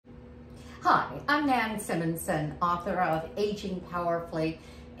Hi, I'm Nan Simonson, author of Aging Powerfully,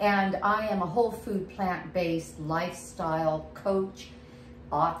 and I am a whole food plant-based lifestyle coach,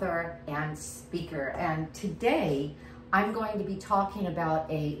 author, and speaker. And today I'm going to be talking about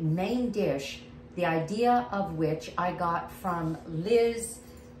a main dish, the idea of which I got from Liz,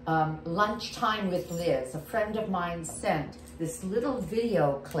 Lunchtime with Liz. A friend of mine sent this little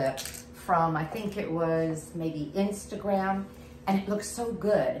video clip from, I think it was maybe Instagram, and it looks so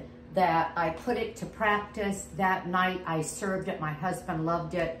good that I put it to practice that night. I served it, my husband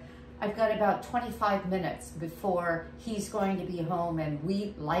loved it. I've got about 25 minutes before he's going to be home, and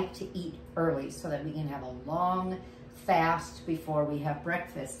we like to eat early so that we can have a long fast before we have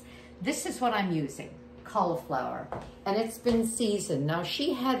breakfast. This is what I'm using, cauliflower, and it's been seasoned. Now,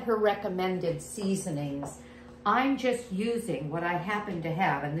 she had her recommended seasonings. I'm just using what I happen to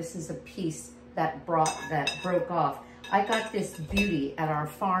have, and this is a piece that broke off. I got this beauty at our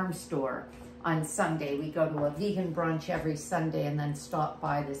farm store on Sunday. We go to a vegan brunch every Sunday and then stop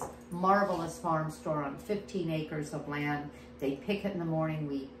by this marvelous farm store on 15 acres of land. They pick it in the morning,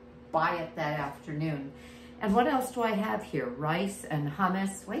 we buy it that afternoon. And what else do I have here? Rice and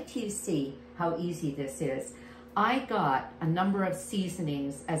hummus. Wait till you see how easy this is. I got a number of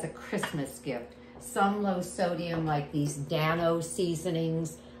seasonings as a Christmas gift. Some low sodium, like these Dano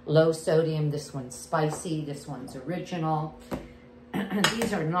seasonings, low sodium. This one's spicy, this one's original.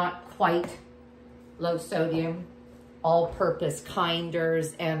 These are not quite low sodium, all-purpose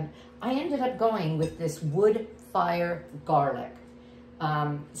kinders, and I ended up going with this wood fire garlic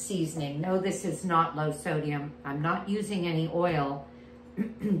seasoning. No, this is not low sodium. I'm not using any oil,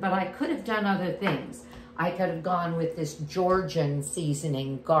 but I could have done other things. I could have gone with this Georgian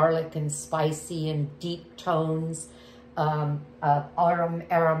seasoning, garlic and spicy and deep tones,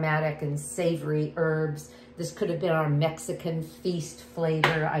 aromatic and savory herbs. This could have been our Mexican feast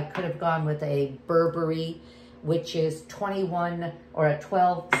flavor. I could have gone with a Burberry, which is 21 or a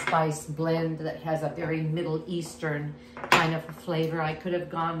 12 spice blend that has a very Middle Eastern kind of flavor. I could have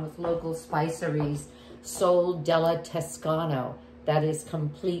gone with local spiceries, Sol della Toscano, that is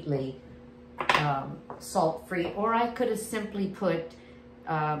completely salt-free. Or I could have simply put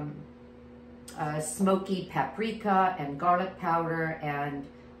smoky paprika and garlic powder and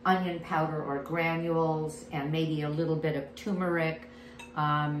onion powder or granules, and maybe a little bit of turmeric,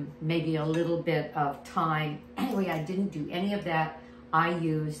 maybe a little bit of thyme. Anyway, I didn't do any of that. I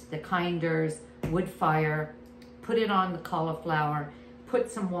used the kinders, wood fire, put it on the cauliflower,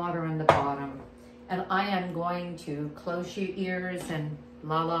 put some water in the bottom, and I am going to close your ears and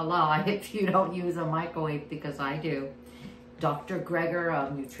la la la if you don't use a microwave, because I do. Dr. Greger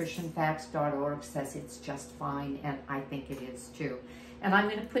of nutritionfacts.org says it's just fine, and I think it is too. And I'm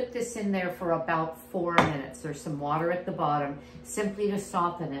going to put this in there for about 4 minutes. There's some water at the bottom, simply to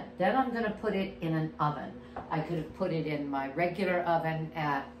soften it. Then I'm going to put it in an oven. I could have put it in my regular oven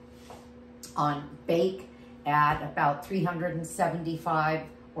on bake at about 375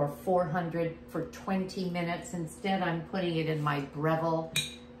 or 400 for 20 minutes. Instead, I'm putting it in my Breville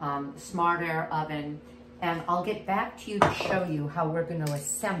Smart Air oven. And I'll get back to you to show you how we're going to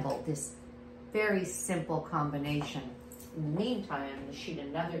assemble this very simple combination. In the meantime, I'm going to shoot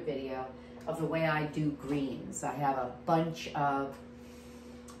another video of the way I do greens. I have a bunch of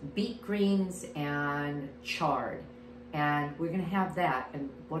beet greens and chard, and we're going to have that, and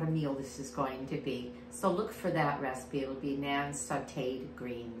what a meal this is going to be. So look for that recipe. It'll be Nan's sautéed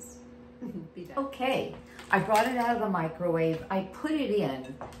greens. Okay, I brought it out of the microwave. I put it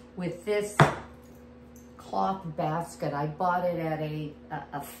in with this cloth basket. I bought it at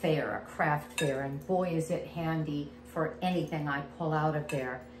a fair, a craft fair, and boy is it handy for anything I pull out of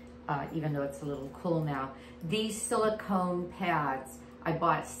there, even though it's a little cool now. These silicone pads, I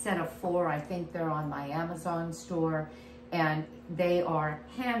bought a set of 4. I think they're on my Amazon store, and they are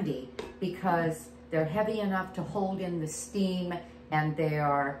handy because they're heavy enough to hold in the steam, and they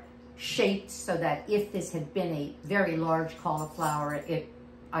are shaped so that if this had been a very large cauliflower,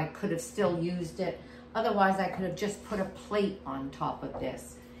 I could have still used it. Otherwise, I could have just put a plate on top of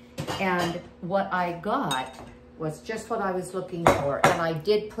this. And what I got was just what I was looking for. And I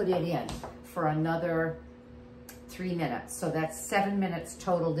did put it in for another 3 minutes. So that's 7 minutes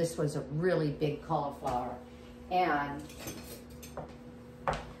total. This was a really big cauliflower. And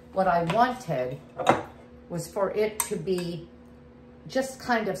what I wanted was for it to be just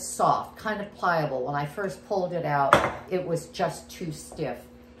kind of soft, kind of pliable. When I first pulled it out, it was just too stiff.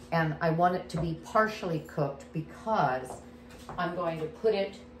 And I want it to be partially cooked because I'm going to put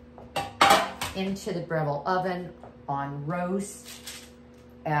it into the Breville oven on roast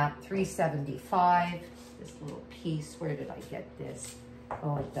at 375. This little piece, where did I get this?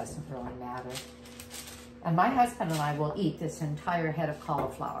 Oh, it doesn't really matter. And my husband and I will eat this entire head of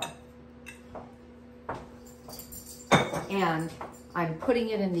cauliflower. And I'm putting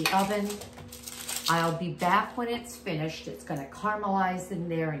it in the oven. I'll be back when it's finished. It's gonna caramelize in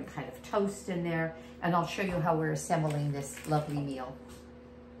there and kind of toast in there. And I'll show you how we're assembling this lovely meal.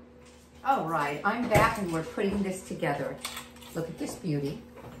 All right, I'm back and we're putting this together. Look at this beauty.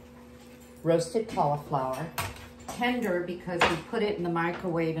 Roasted cauliflower. Tender because we put it in the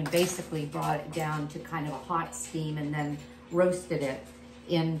microwave and basically brought it down to kind of a hot steam and then roasted it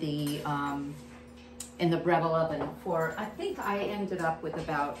in the Breville oven for, I think I ended up with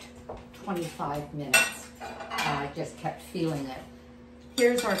about 25 minutes. I just kept feeling it.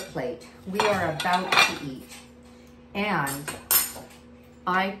 Here's our plate. We are about to eat. And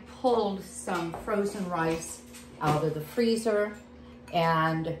I pulled some frozen rice out of the freezer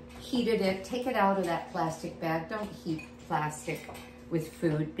and heated it. Take it out of that plastic bag. Don't heat plastic with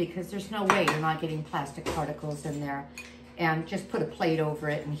food because there's no way you're not getting plastic particles in there. And just put a plate over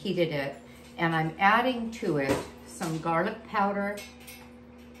it and heated it. And I'm adding to it some garlic powder,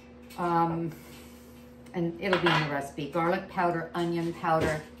 and it'll be in the recipe. Garlic powder, onion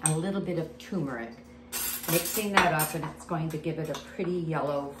powder, and a little bit of turmeric. Mixing that up, and it's going to give it a pretty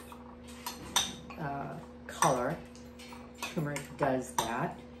yellow color. Turmeric does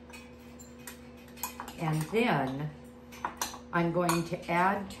that. And then I'm going to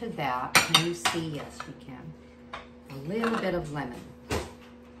add to that, can you see? Yes, you can. A little bit of lemon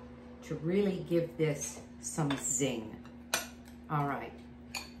to really give this some zing. All right.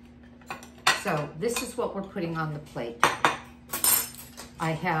 So this is what we're putting on the plate.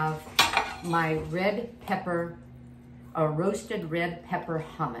 I have my red pepper, a roasted red pepper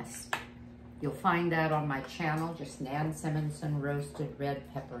hummus. You'll find that on my channel, just Nan Simonson Roasted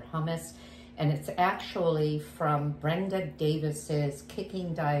Red Pepper Hummus. And it's actually from Brenda Davis's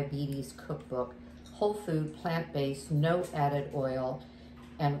Kicking Diabetes Cookbook. Whole food, plant-based, no added oil,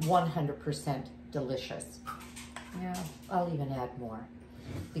 and 100% delicious. Yeah, I'll even add more.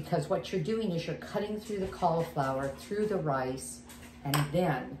 Because what you're doing is you're cutting through the cauliflower, through the rice, and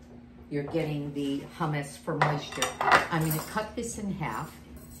then you're getting the hummus for moisture. I'm gonna cut this in half,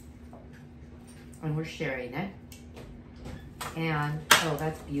 and we're sharing it. And, oh,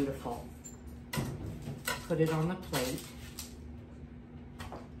 that's beautiful. Put it on the plate.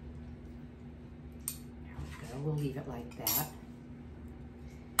 There we go, we'll leave it like that.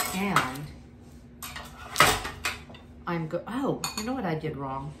 And oh, you know what I did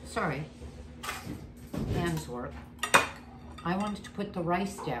wrong? Sorry, hands work. I wanted to put the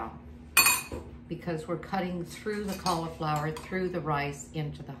rice down because we're cutting through the cauliflower, through the rice,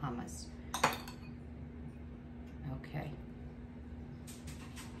 into the hummus. Okay,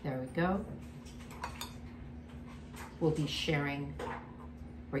 there we go. We'll be sharing,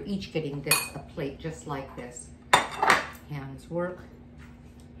 we're each getting this, a plate just like this. Hands work.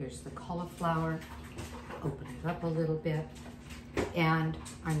 Here's the cauliflower. Open it up a little bit. And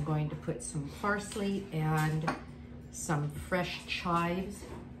I'm going to put some parsley and some fresh chives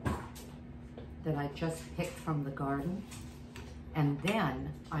that I just picked from the garden. And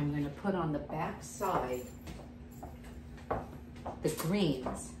then I'm going to put on the back side the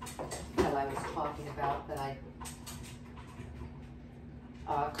greens that I was talking about that I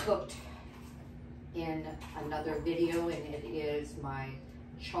cooked in another video, and it is my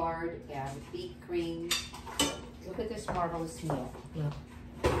chard and beet greens. Look at this marvelous meal.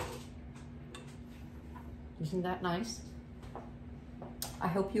 Look. Isn't that nice? I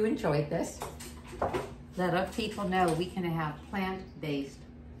hope you enjoyed this. Let other people know we can have plant-based,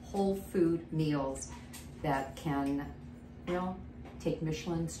 whole food meals that can, you know, take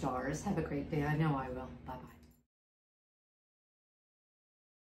Michelin stars. Have a great day. I know I will. Bye-bye.